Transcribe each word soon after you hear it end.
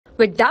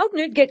With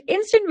Doubtnut, get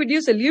instant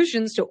video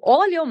solutions to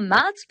all your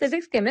maths,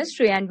 physics,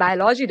 chemistry, and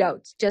biology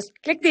doubts. Just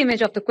click the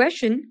image of the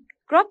question,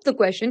 crop the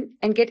question,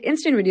 and get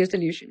instant video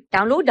solution.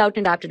 Download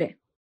Doubtnut app today.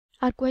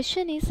 Our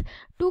question is,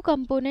 two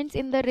components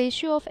in the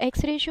ratio of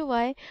x ratio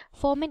y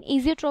form an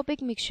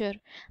azeotropic mixture.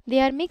 They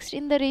are mixed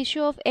in the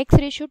ratio of x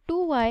ratio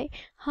 2y.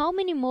 How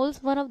many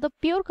moles one of the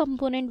pure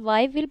component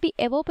y will be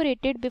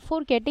evaporated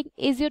before getting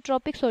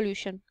azeotropic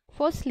solution?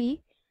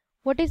 Firstly,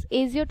 what is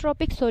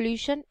azeotropic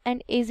solution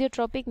and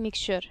azeotropic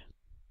mixture?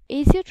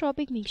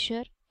 Azeotropic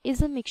mixture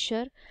is a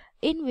mixture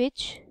in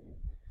which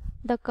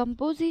the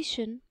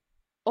composition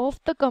of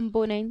the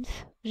components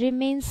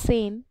remains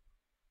same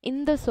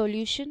in the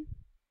solution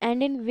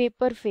and in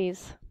vapor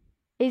phase.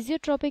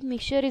 Azeotropic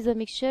mixture is a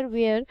mixture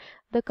where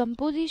the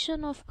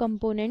composition of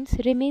components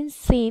remains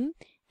same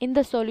in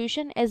the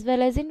solution as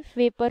well as in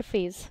vapor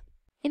phase.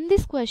 In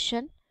this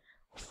question,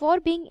 for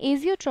being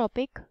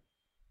azeotropic,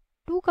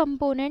 two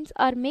components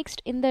are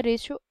mixed in the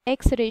ratio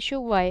x ratio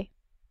y.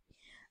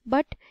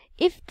 But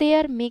if they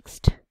are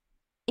mixed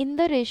in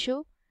the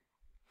ratio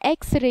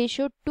x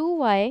ratio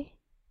 2y,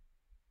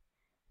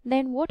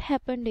 then what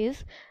happened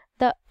is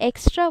the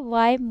extra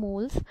y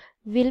moles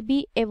will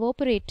be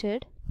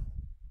evaporated.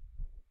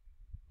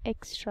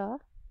 Extra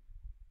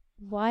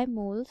y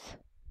moles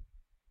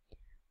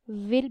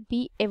will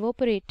be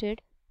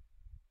evaporated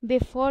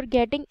before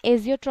getting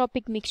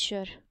azeotropic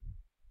mixture.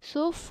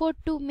 So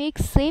to make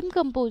same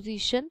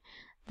composition,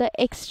 the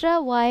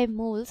extra y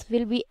moles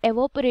will be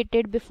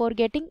evaporated before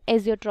getting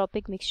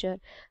azeotropic mixture.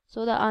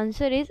 So the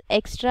answer is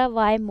extra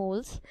y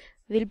moles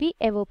will be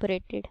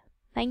evaporated.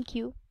 Thank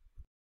you.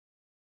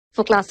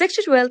 For class 6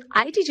 to 12,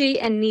 IIT JEE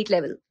and NEET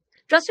level.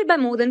 Trusted by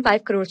more than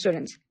 5 crore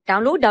students.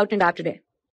 Download Doubtnut app today.